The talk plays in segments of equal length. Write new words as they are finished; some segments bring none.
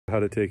How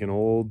to take an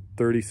old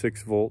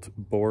 36 volt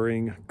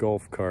boring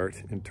golf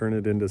cart and turn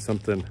it into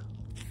something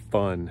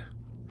fun.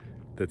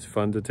 That's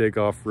fun to take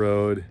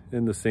off-road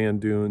in the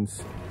sand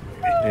dunes,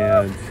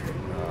 and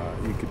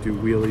you could do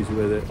wheelies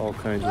with it, all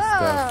kinds of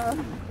stuff.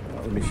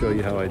 Let me show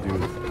you how I do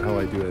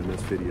it in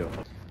this video.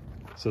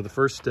 So the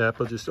first step,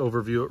 I'll just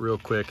overview it real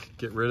quick.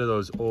 Get rid of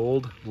those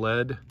old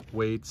lead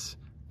weights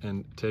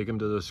and take them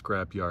to the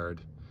scrap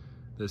yard.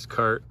 This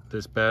cart,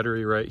 this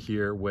battery right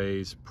here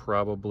weighs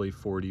probably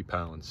 40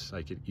 pounds.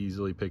 I could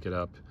easily pick it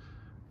up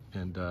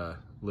and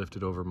lift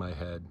it over my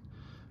head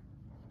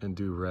and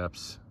do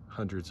reps,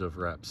 hundreds of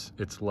reps.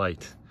 It's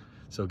light,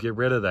 so get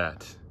rid of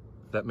that.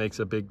 That makes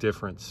a big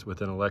difference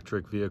with an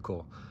electric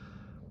vehicle.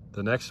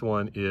 The next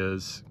one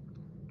is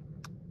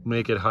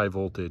make it high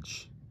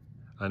voltage.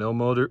 I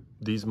know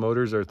these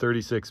motors are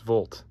 36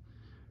 volt.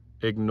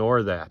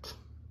 Ignore that.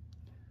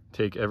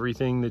 Take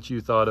everything that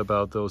you thought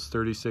about those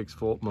 36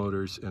 volt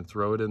motors and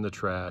throw it in the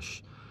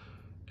trash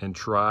and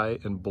try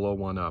and blow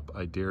one up.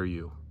 I dare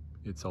you.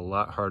 It's a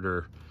lot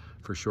harder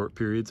for short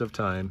periods of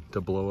time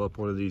to blow up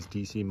one of these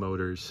DC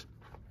motors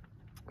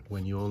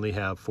when you only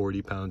have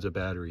 40 pounds of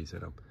batteries in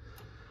them.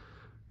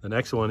 The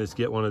next one is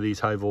get one of these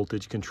high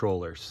voltage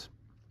controllers.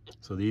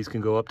 So these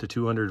can go up to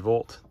 200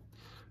 volt.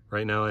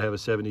 Right now I have a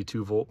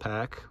 72 volt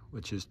pack,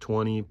 which is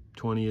 20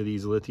 of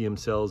these lithium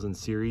cells in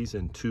series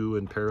and 2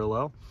 in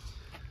parallel.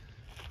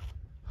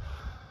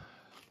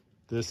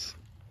 This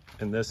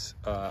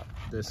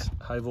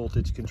high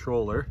voltage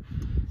controller,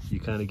 you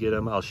kind of get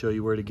them, I'll show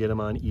you where to get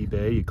them on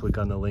eBay. You click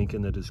on the link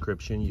in the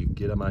description, you can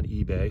get them on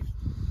eBay.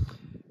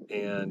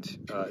 And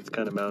it's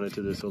kind of mounted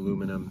to this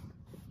aluminum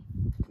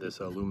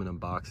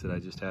box that I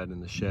just had in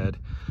the shed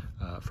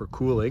for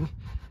cooling.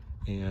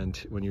 And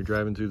when you're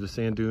driving through the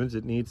sand dunes,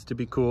 it needs to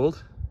be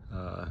cooled.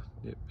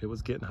 It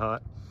was getting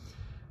hot.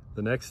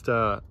 The next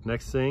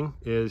thing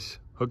is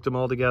hook them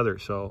all together.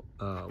 So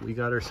we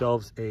got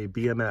ourselves a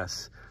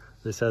BMS.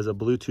 This has a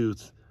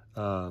Bluetooth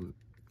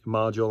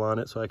module on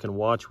it, so I can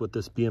watch what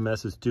this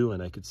BMS is doing.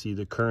 I could see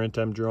the current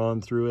I'm drawing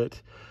through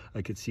it.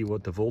 I could see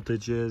what the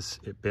voltage is.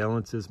 It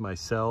balances my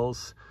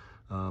cells.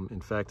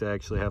 In fact, I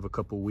actually have a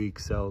couple weak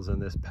cells in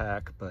this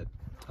pack, but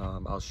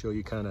I'll show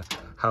you kind of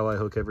how I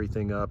hook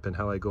everything up and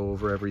how I go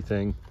over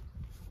everything.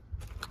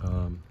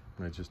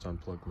 I just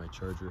unplugged my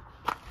charger.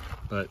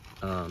 But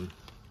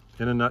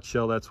in a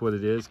nutshell, that's what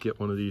it is. Get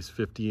one of these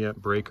 50 amp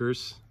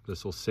breakers.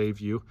 This will save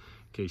you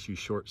in case you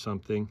short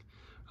something.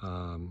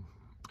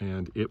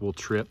 And it will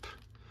trip.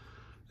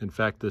 In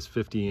fact, this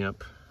 50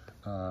 amp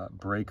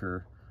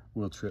breaker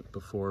will trip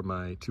before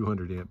my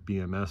 200 amp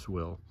BMS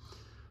will.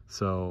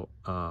 So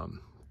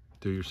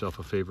do yourself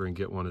a favor and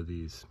get one of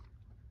these.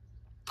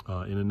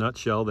 In a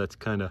nutshell, that's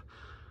kind of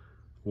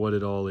what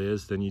it all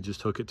is. Then you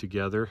just hook it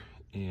together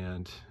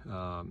and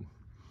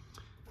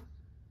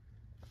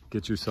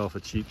get yourself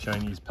a cheap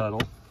Chinese pedal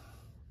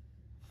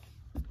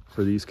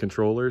for these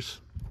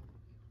controllers.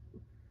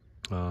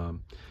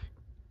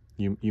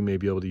 You may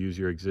be able to use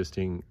your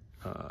existing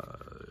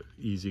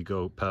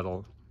EZGO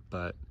pedal,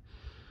 but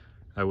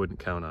I wouldn't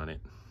count on it.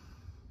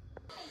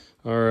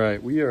 All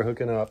right, we are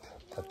hooking up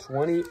a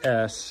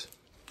 20S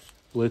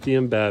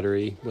lithium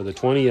battery with a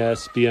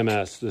 20S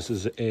BMS. This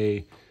is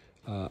a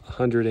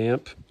 100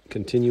 amp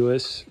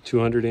continuous,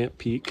 200 amp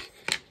peak,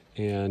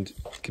 and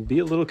it can be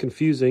a little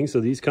confusing.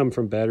 So these come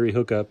from battery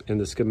hookup, and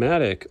the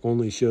schematic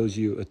only shows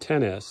you a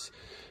 10S.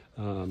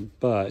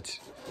 But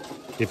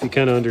if you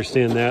kind of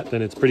understand that,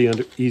 then it's pretty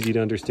easy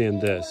to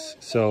understand this.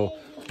 So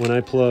when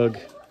I plug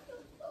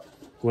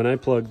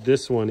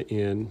this one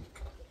in,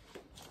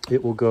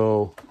 it will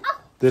go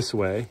this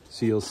way.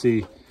 So you'll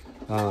see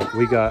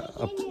we got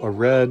a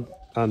red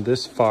on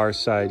this far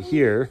side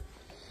here,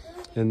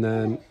 and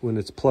then when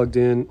it's plugged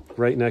in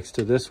right next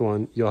to this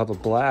one, you'll have a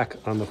black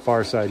on the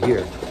far side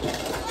here.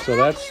 So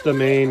that's the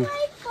main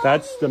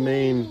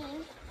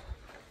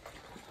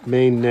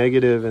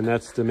negative, and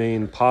that's the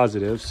main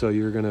positive. So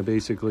you're going to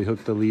basically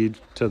hook the lead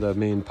to the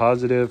main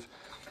positive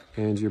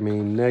and your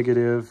main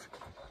negative.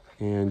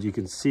 And you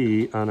can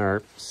see on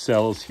our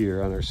cells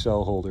here, on our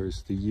cell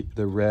holders, the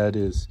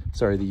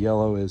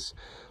yellow is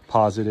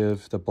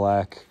positive, the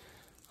black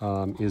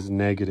is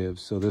negative.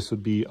 So this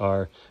would be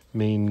our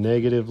main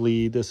negative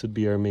lead, this would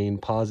be our main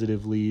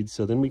positive lead.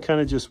 So then we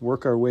kind of just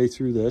work our way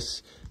through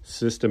this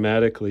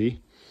systematically.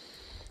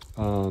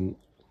 And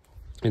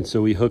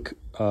so we hook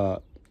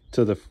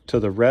to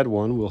the red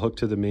one, we'll hook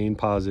to the main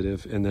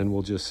positive, and then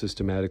we'll just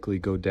systematically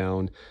go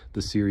down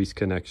the series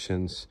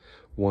connections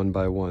one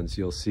by one. So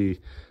you'll see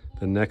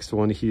the next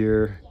one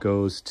here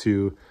goes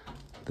to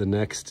the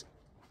next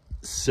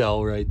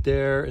cell right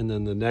there, and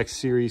then the next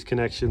series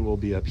connection will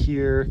be up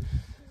here,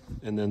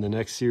 and then the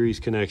next series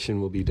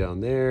connection will be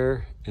down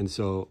there, and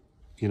so,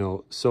 you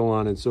know, so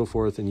on and so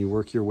forth, and you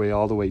work your way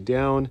all the way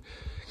down,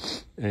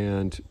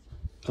 and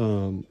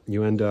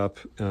you end up,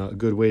 a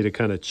good way to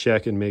kind of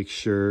check and make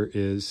sure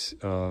is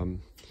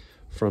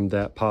from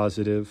that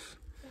positive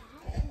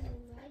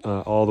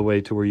all the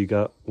way to where you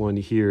got one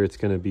here, it's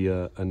going to be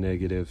a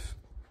negative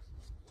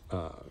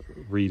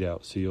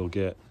readout. So you'll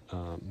get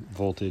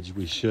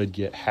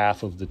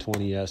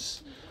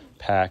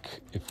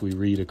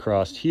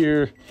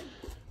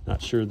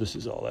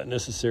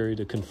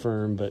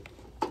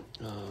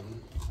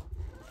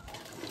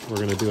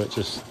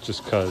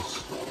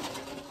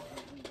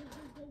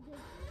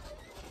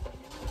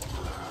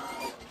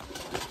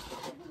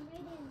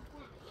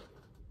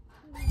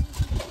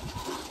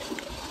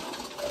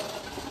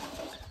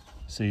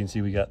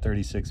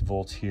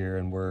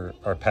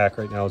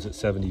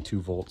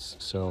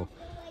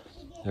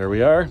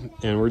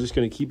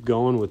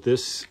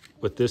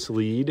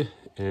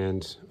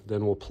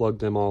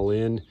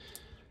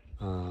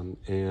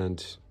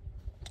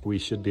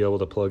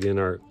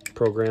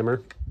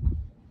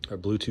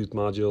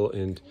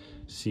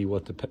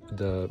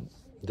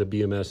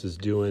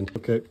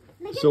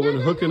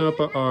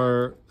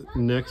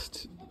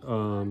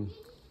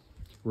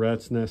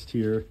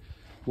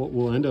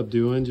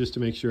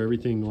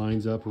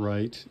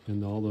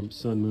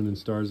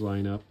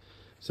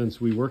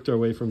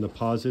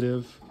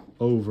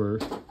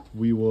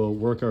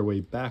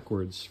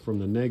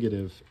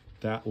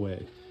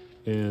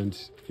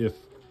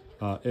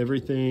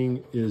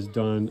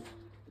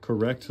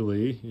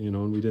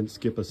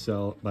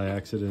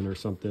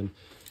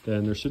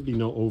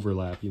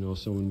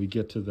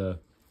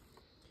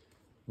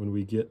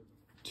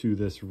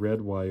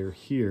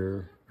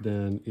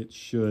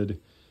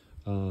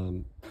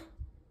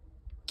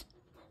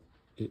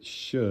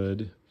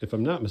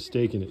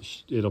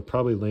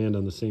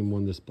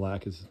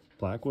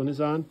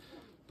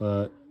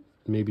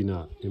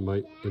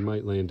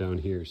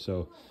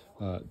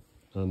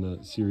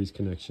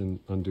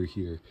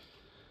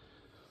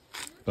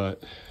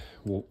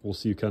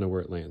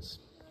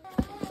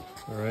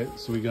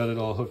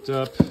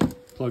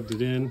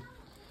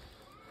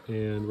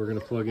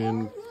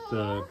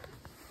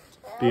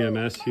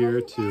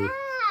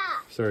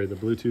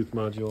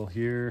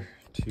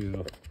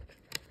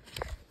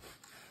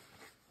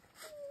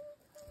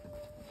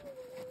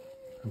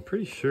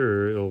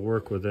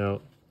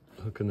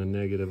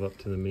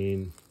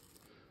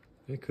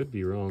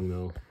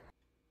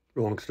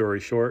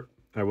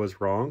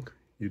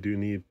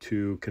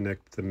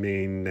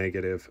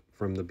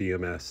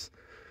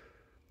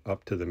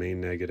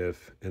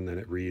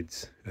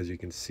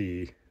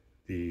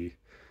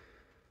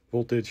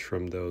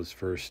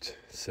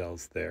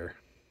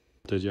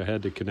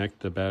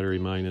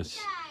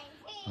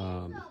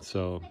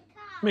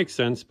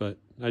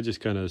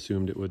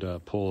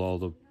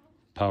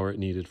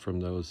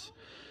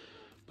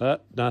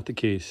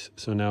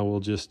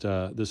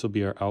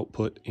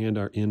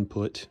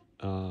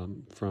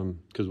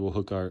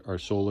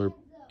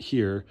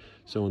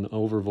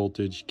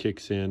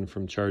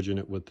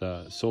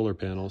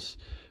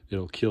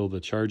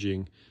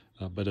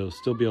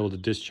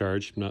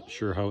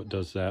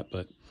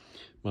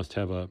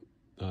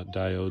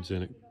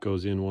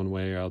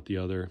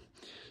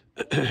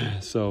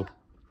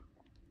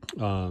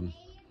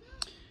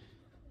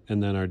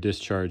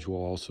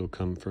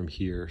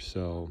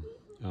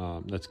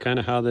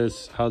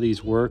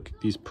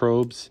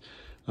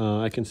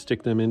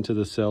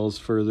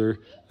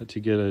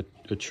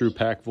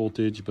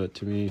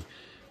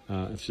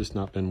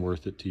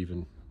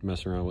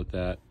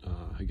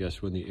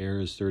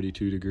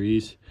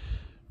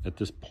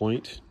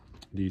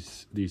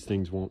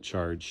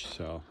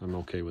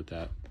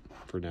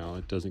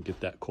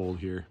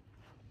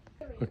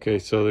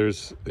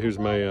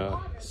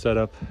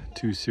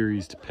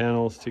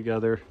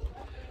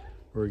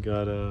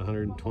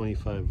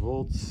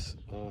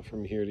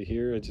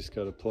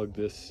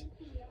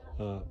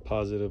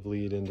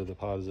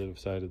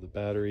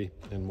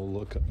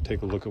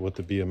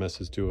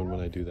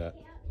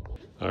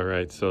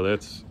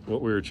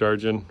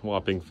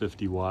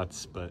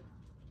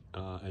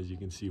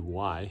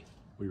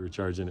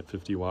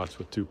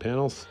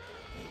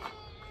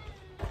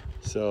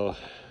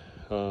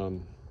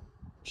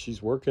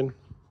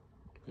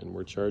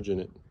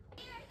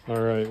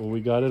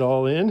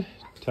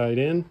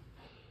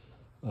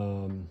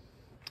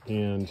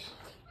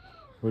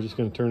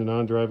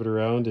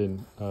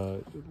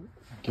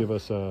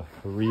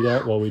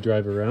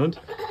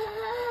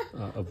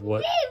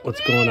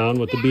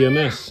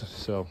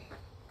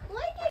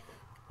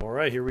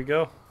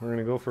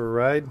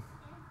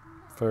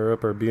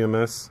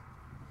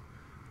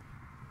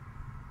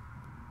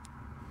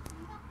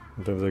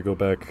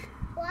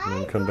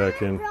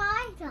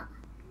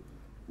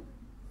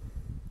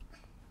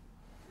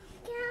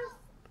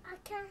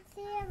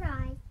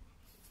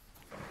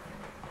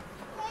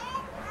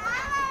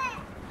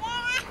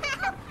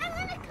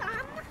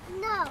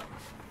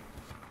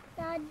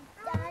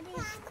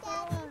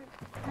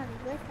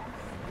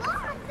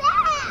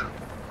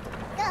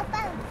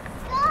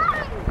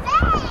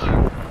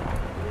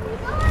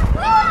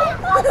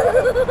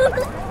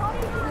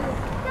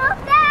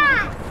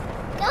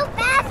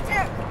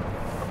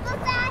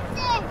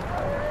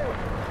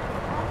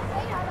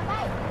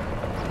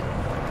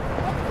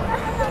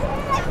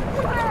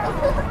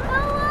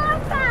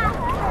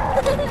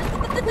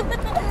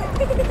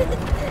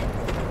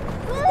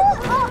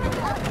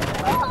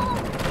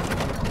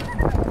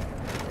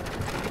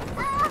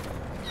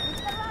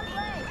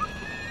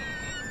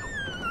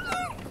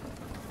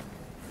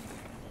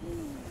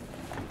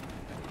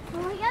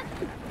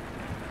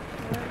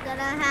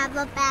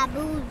have a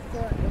baboon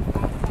forest. I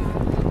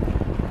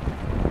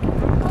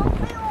hope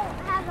we won't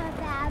have a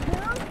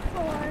baboon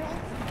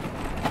forest.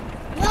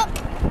 Nope.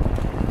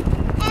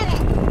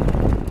 Evan.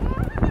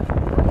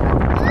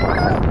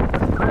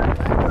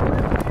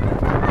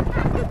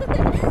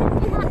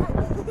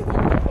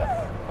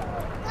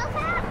 Go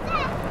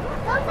faster.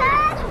 Go faster. Go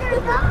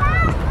faster.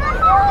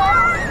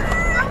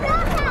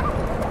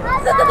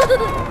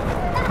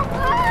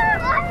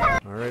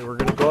 All right, we're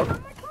gonna go up.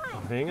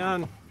 Hang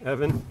on,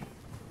 Evan.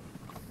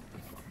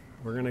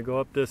 We're gonna go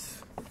up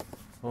this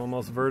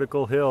almost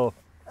vertical hill,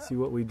 see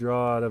what we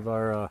draw out of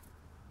our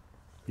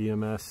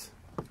BMS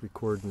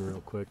recording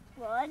real quick.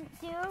 1,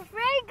 2, 3, go!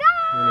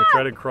 I'm gonna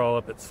try to crawl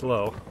up it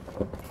slow.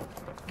 Oh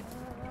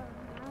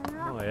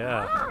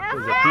yeah,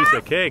 there's a piece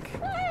of cake.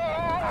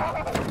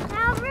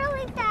 Now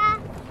really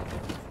fast.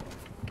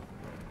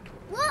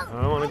 Whoa.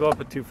 I don't want to go up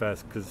it too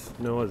fast because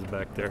Noah's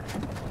back there.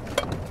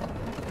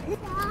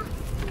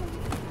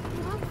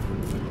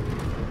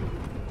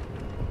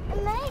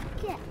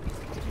 Make it.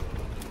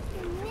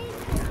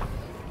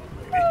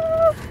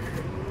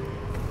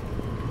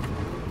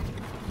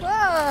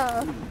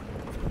 Whoa!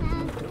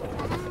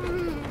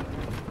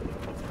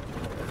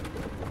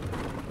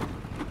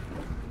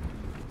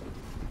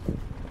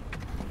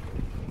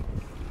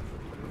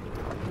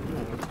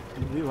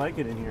 You like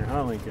it in here,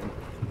 huh, Lincoln?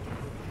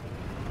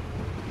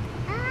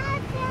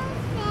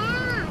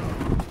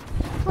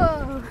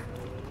 Whoa!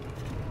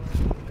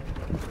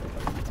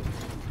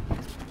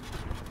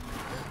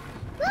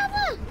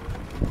 Mama,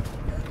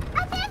 I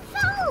just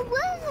saw a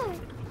wizard.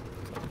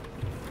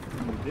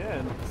 You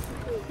did.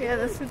 Yeah,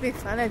 this would be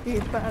fun if you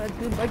brought a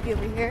dune buggy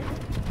over here.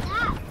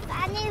 That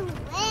funny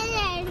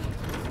wizard.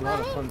 There's a lot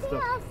of fun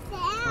stuff. Fun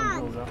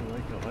Sad. hills out in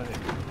Lake LA.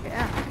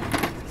 Yeah.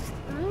 Sad.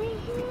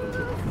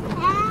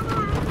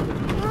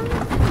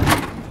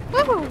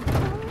 Woo!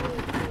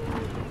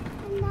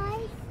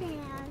 Nice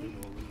sand.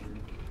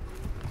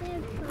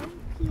 There's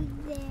monkey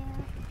there.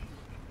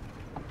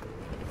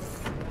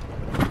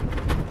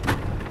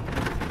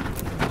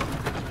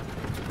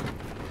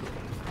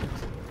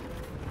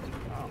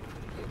 Wow,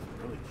 it's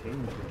really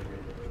changed over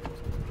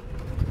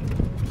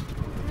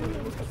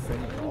here. It's the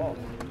same wall.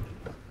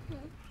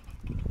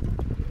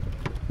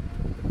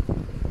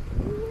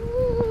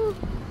 Ooh.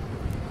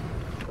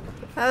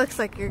 That looks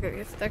like you're gonna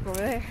get stuck over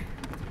there.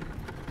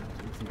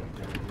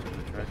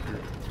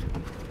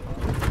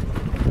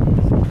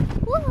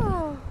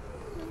 Whoa!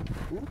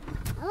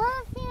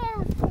 Oh,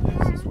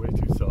 This is way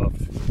too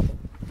soft.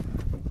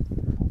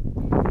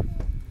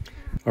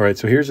 All right,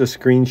 so here's a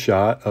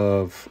screenshot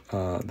of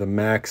the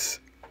max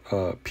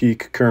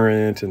peak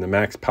current and the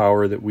max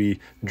power that we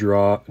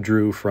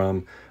drew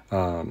from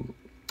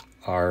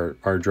our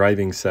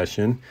driving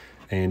session.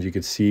 And you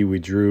could see we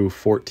drew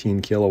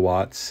 14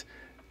 kilowatts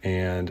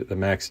and the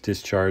max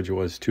discharge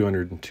was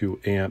 202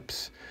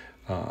 amps.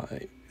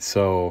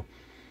 So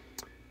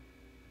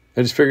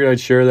I just figured I'd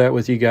share that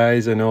with you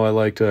guys. I know I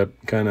like to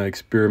kind of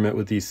experiment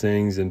with these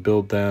things and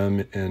build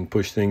them and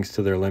push things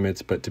to their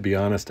limits, but to be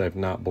honest, I've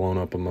not blown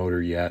up a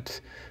motor yet.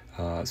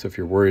 So if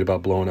you're worried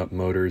about blowing up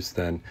motors,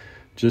 then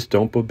just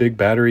don't put big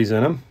batteries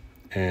in them,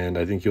 and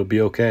I think you'll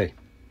be okay.